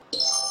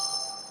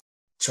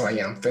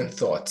Triumphant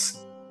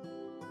thoughts,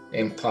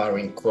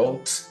 empowering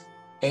quotes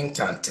and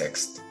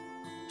context,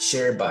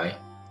 shared by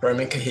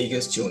Herman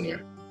Cahigas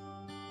Jr.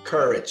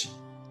 Courage,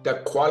 the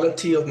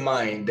quality of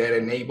mind that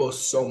enables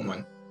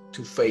someone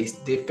to face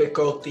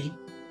difficulty,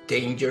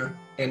 danger,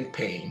 and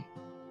pain.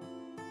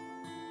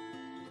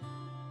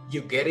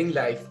 You get in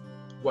life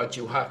what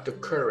you have the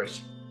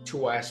courage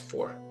to ask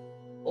for.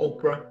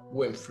 Oprah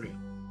Winfrey.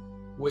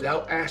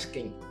 Without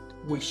asking,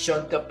 we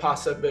shun the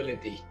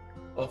possibility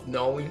of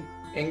knowing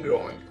and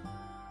growing.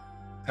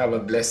 Have a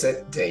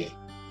blessed day.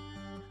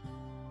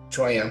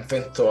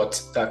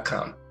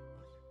 TriumphantThoughts.com